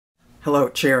Hello,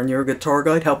 it's Sharon, your guitar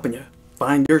guide, helping you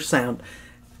find your sound.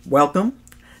 Welcome,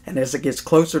 and as it gets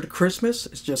closer to Christmas,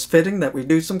 it's just fitting that we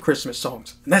do some Christmas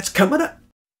songs. And that's coming up.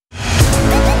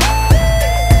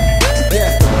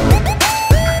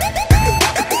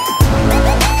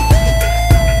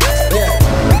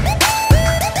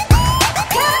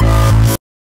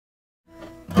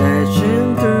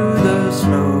 Dashing through the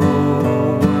snow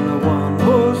on a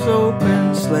one-horse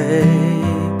open sleigh.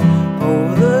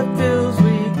 Over the fields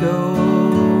we go,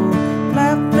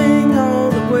 laughing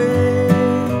all the way.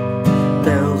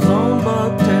 Bells on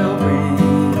bobtail ring,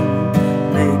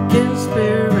 making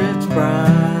spirits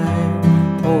bright.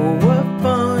 Oh, what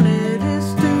fun it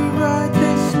is to ride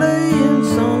this sleighing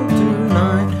song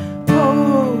tonight.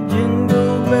 Oh,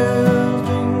 jingle bells,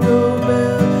 jingle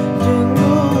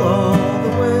all the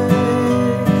way.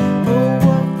 Oh,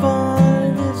 what fun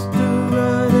it is to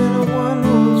ride in a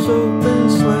one-horse open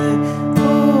sleigh.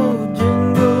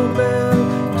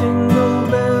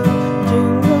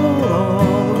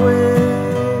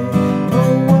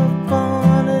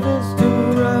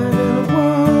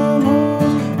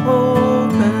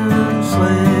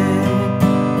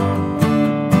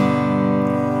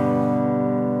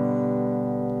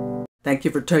 Thank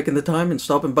you for taking the time and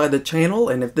stopping by the channel,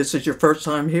 and if this is your first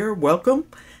time here, welcome.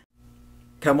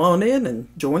 Come on in and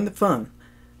join the fun.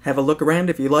 Have a look around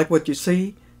if you like what you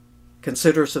see.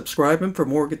 Consider subscribing for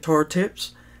more guitar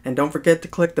tips, and don't forget to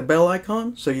click the bell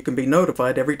icon so you can be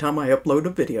notified every time I upload a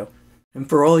video. And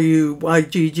for all you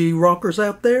YGG rockers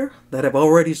out there that have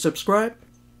already subscribed,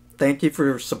 thank you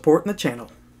for supporting the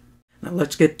channel. Now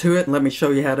let's get to it and let me show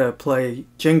you how to play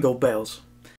Jingle Bells.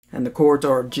 And the chords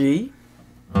are G,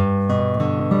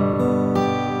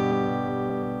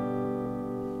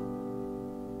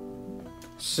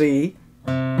 C,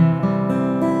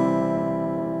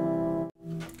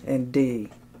 and D.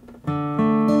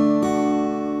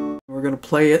 We're going to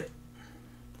play it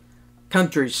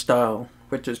country style,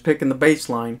 which is picking the bass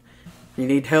line. If you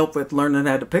need help with learning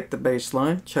how to pick the bass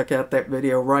line, check out that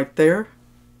video right there.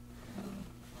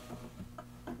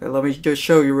 But let me just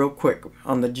show you real quick.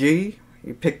 On the G,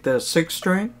 you pick the 6th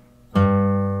string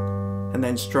and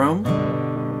then strum.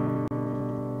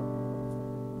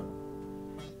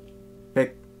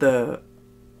 Pick the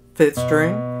 5th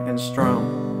string and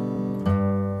strum.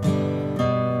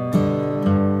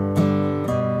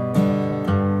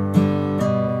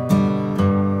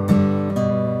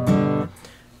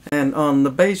 And on the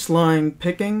bass line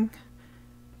picking,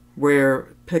 we're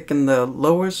picking the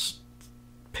lowest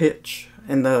pitch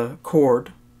in the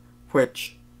chord,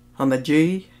 which on the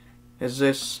G is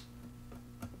this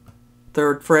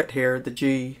 3rd fret here, the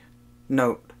G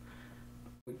note.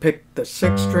 We pick the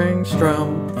 6th string,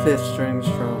 strum, 5th string,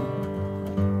 strum.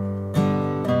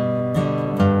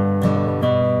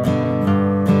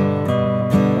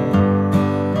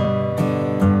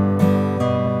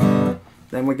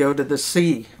 Then we go to the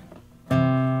C.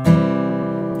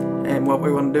 And what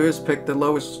we want to do is pick the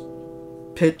lowest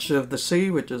pitch of the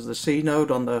C, which is the C note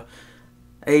on the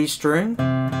A string,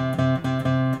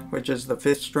 which is the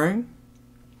 5th string.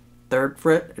 3rd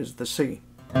fret is the C.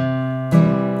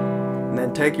 And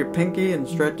then take your pinky and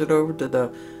stretch it over to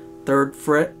the 3rd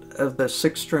fret of the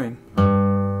 6th string.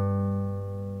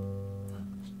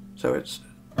 So it's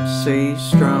C,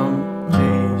 strum, G,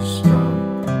 strum.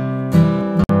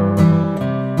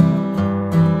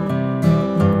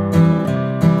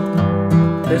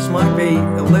 This might be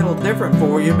a little different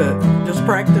for you, but just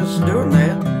practice doing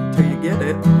that until you get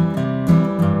it.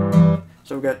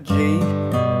 So we've got G,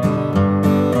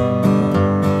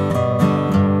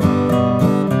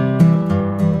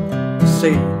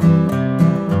 C.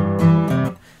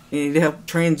 You need help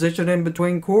transitioning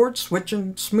between chords,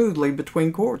 switching smoothly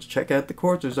between chords. Check out the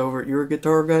chords over at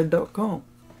YourGuitarGuide.com.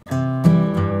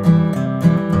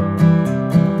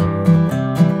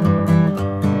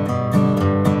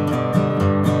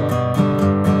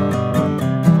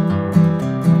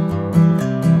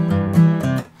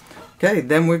 Okay,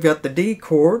 then we've got the D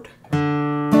chord.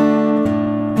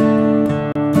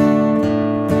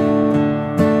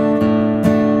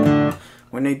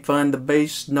 We need to find the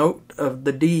bass note of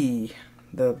the D.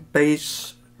 The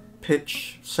bass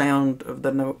pitch sound of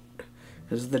the note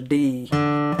is the D,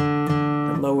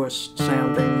 the lowest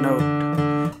sounding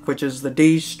note, which is the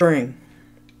D string,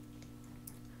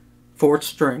 4th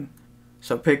string.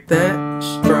 So pick that,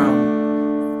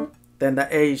 strum, then the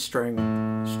A string,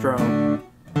 strum.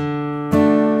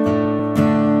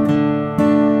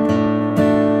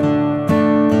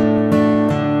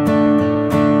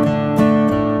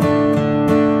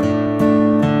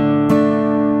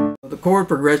 Chord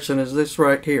progression is this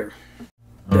right here.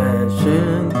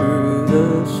 Dashing through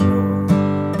the snow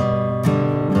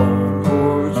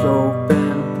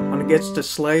gets to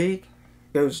sleigh,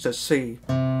 goes to C.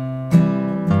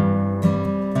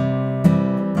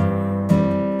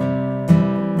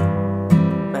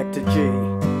 Back to G.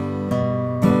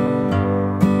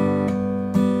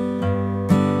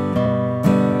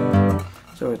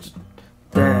 So it's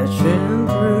dashing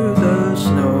through the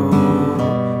snow,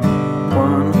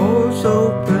 one horse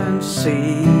open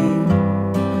sea,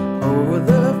 over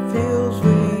the fields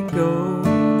we go,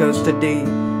 goes to D,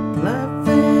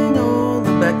 laughing on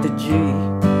the back to G,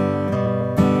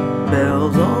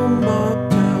 bells on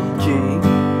bobtail G,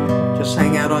 just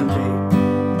hang out on G,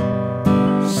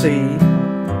 C,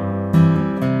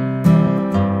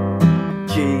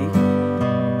 G,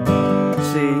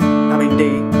 D,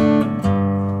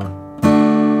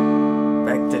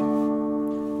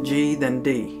 G, then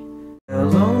D.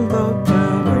 Bells on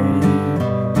bobtail wing,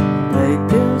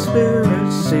 making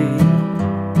spirits see.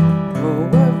 Oh,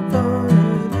 what fun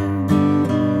it is.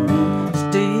 It's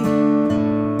D,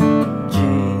 G,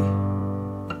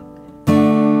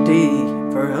 D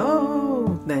for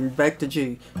oh, then back to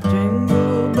G.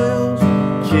 Jingle bells,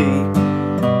 G.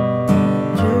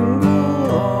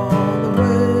 Jingle all the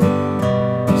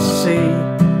way. C,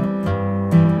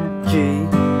 G,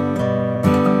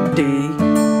 D.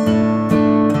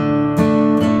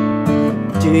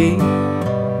 G, G,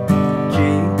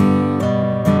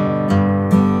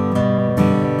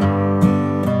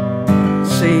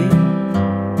 C,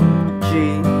 G,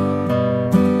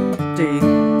 D.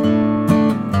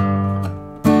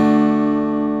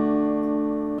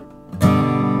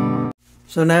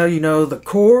 So now you know the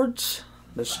chords,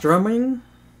 the strumming,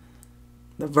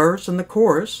 the verse and the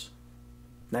chorus.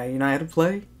 Now you know how to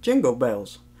play Jingle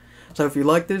Bells. So if you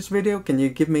like this video, can you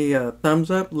give me a thumbs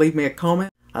up, leave me a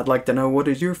comment? I'd like to know what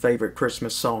is your favorite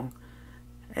Christmas song.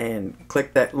 And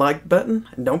click that like button,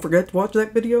 and don't forget to watch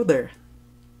that video there.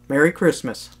 Merry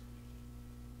Christmas.